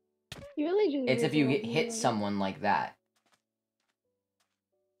 You really just It's if you hit healing. someone like that.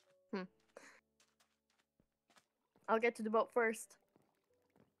 I'll get to the boat first.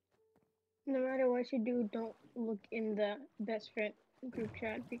 No matter what you do, don't look in the best friend group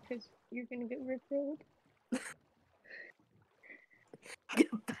chat because you're gonna get rickrolled.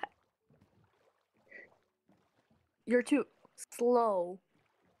 Get back. You're too slow.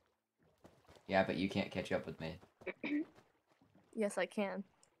 Yeah, but you can't catch up with me. Yes, I can.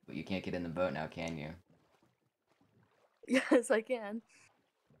 But you can't get in the boat now, can you? Yes, I can.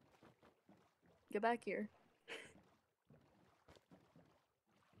 Get back here.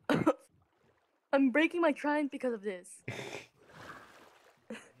 I'm breaking my trident because of this.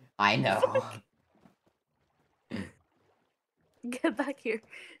 I know. Get back here.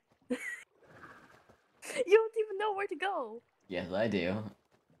 You don't even know where to go. Yes, I do.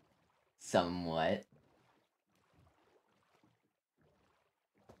 Somewhat.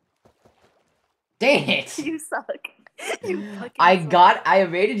 Dang it! You suck. You fucking I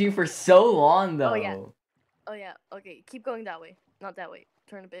evaded you for so long, though. Oh, yeah. Oh, yeah. Okay, keep going that way. Not that way.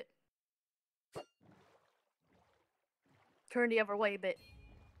 Turn a bit. Turn the other way a bit.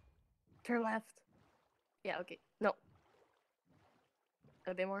 Turn left. Yeah, okay. No.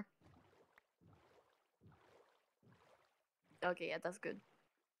 A bit more. Okay, yeah, that's good.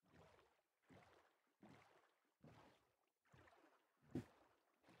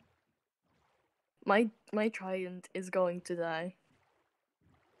 My trident is going to die.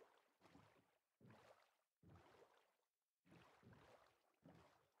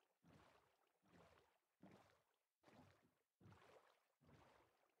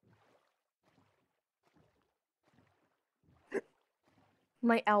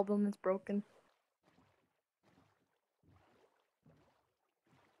 My album is broken.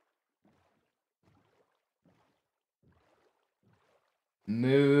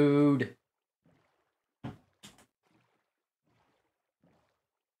 Mood.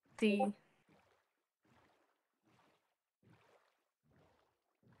 See.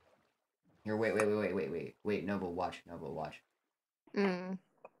 Here, wait. Nova, watch. Mm.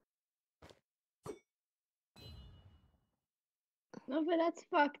 No, but that's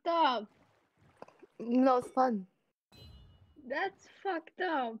fucked up. No, it's fun. That's fucked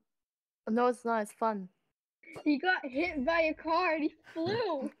up. No, it's not. It's fun. He got hit by a car and he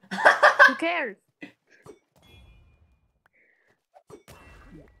flew. Who cares?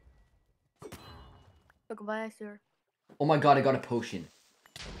 Look, bye, sir. Oh my god, I got a potion.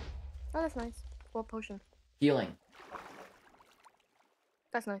 Oh, that's nice. What potion? Healing.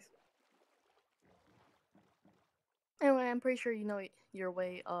 That's nice. Anyway, I'm pretty sure you know your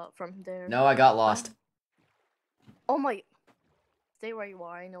way from there. No, I got lost. Oh my. Stay where you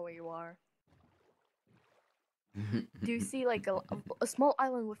are. I know where you are. Do you see like a small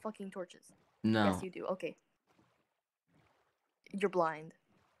island with fucking torches? No. Yes, you do. Okay. You're blind.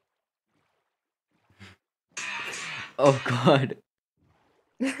 Oh god.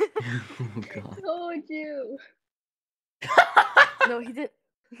 Oh god. Told you. No, he did.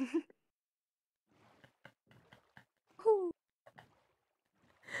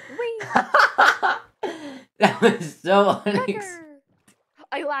 Wee! That was so unexpected. Cracker!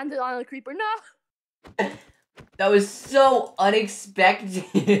 I landed on a creeper. No. That was so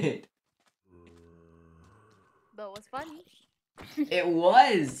unexpected. But it was funny. It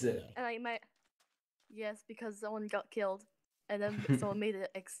was. And I might. Yes, because someone got killed, and then someone made an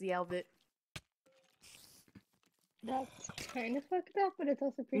XD out of it. That's kind of fucked up, but it's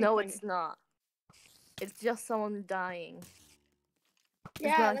also pretty No, funny. it's not. It's just someone dying.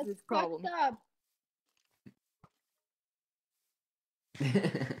 Yeah, not a that's huge problem. fucked up.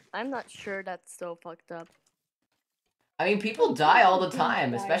 I'm not sure that's so fucked up. I mean, people die all the People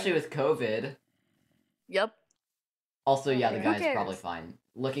time, die. especially with COVID. Yep. Also, yeah, the Okay. Who guy's cares? probably fine.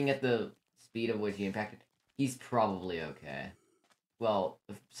 Looking at the speed of which he impacted, he's probably okay. Well,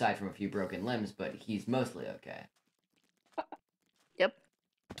 aside from a few broken limbs, but he's mostly okay. Yep.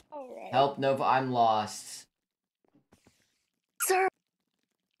 Alright. Help, Nova, I'm lost. Sir!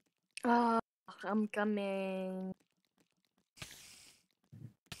 I'm coming.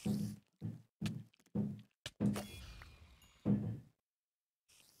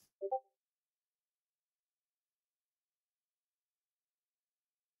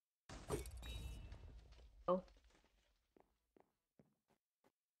 Oh.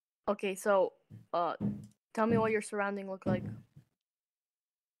 Okay, so, tell me what your surrounding look like.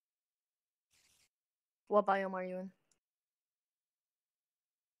 What biome are you in?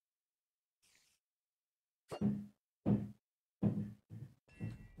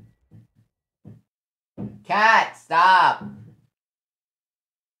 Cat, stop!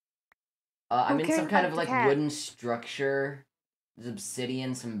 I'm Who in some cares kind about of the like cat? wooden structure. There's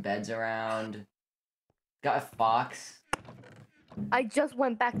obsidian, some beds around. Got a fox. I just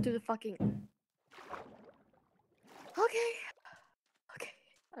went back to the fucking. Okay. Okay.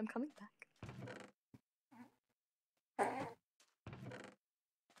 I'm coming back.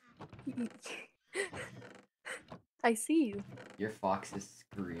 I see you. Your fox is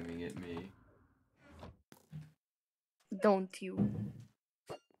screaming at me. Don't you?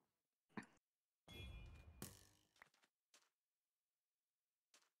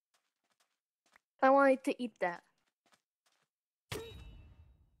 I wanted to eat that.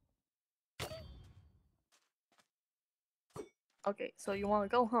 Okay, so you want to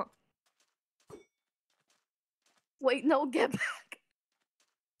go, huh? Wait, no, get back.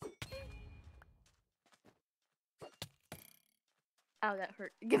 Ow, that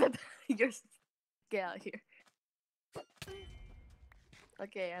hurt. Give it back. Get out of here.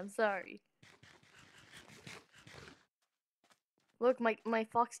 Okay, I'm sorry. Look, my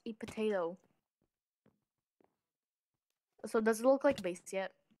fox eat potato. So does it look like base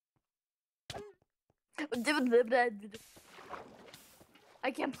yet? I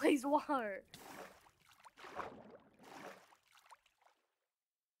can't place water.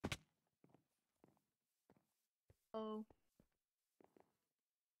 Oh.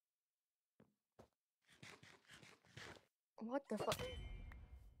 What the fuck?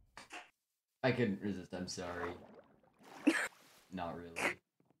 I couldn't resist. I'm sorry. Not really.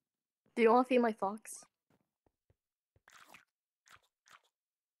 Do you want to feed my fox?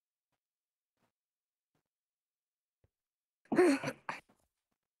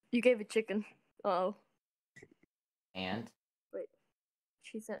 You gave it chicken. Uh-oh. And? Wait.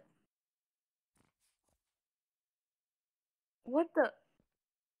 She said... What the...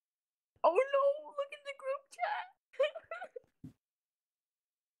 Oh no! Look in the group chat!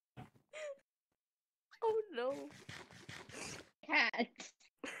 Oh no. Cat.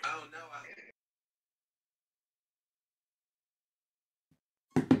 Oh no.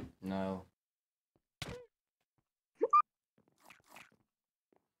 No.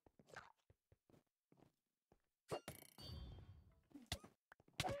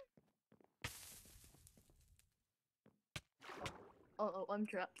 Oh, I'm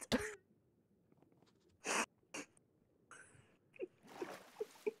trapped.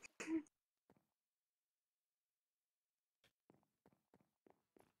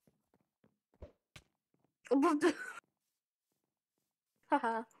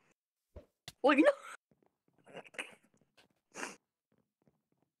 Haha. Wait, no.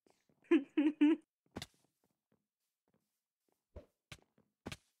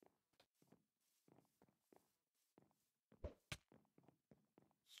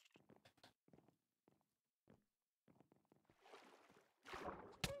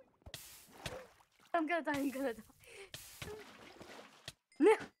 I'm gonna die.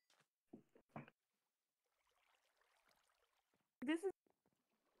 No. This is...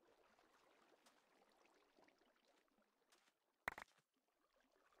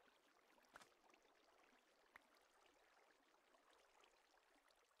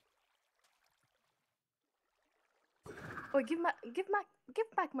 Oh, give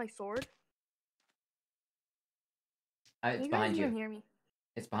back my sword. It's You behind guys you. even hear me?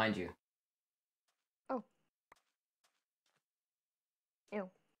 It's behind you. Oh. Ew.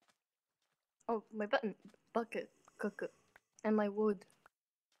 Oh, my bucket, cook, and my wood.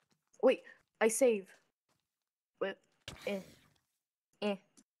 Wait, I save. With, eh.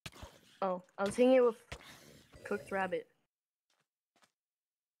 Oh, I was hanging it with cooked rabbit.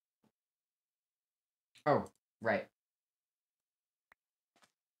 Oh, right.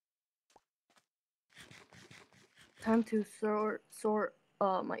 Time to sort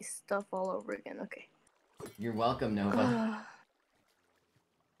my stuff all over again. Okay. You're welcome, Nova.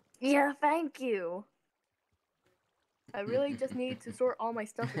 Yeah, thank you. I really just need to sort all my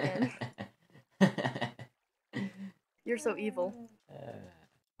stuff again. You're so evil.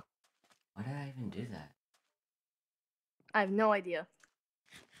 Why did I even do that? I have no idea.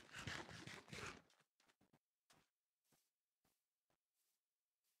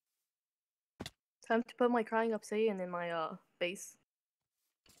 Time to put my crying obsidian in my base.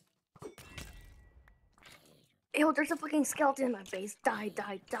 Ew, there's a fucking skeleton in my base. Die.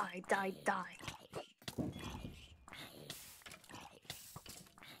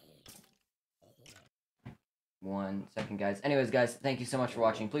 1 second, guys. Anyways, guys, thank you so much for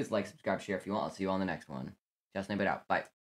watching. Please like, subscribe, share if you want. I'll see you on the next one. Just name it out. Bye.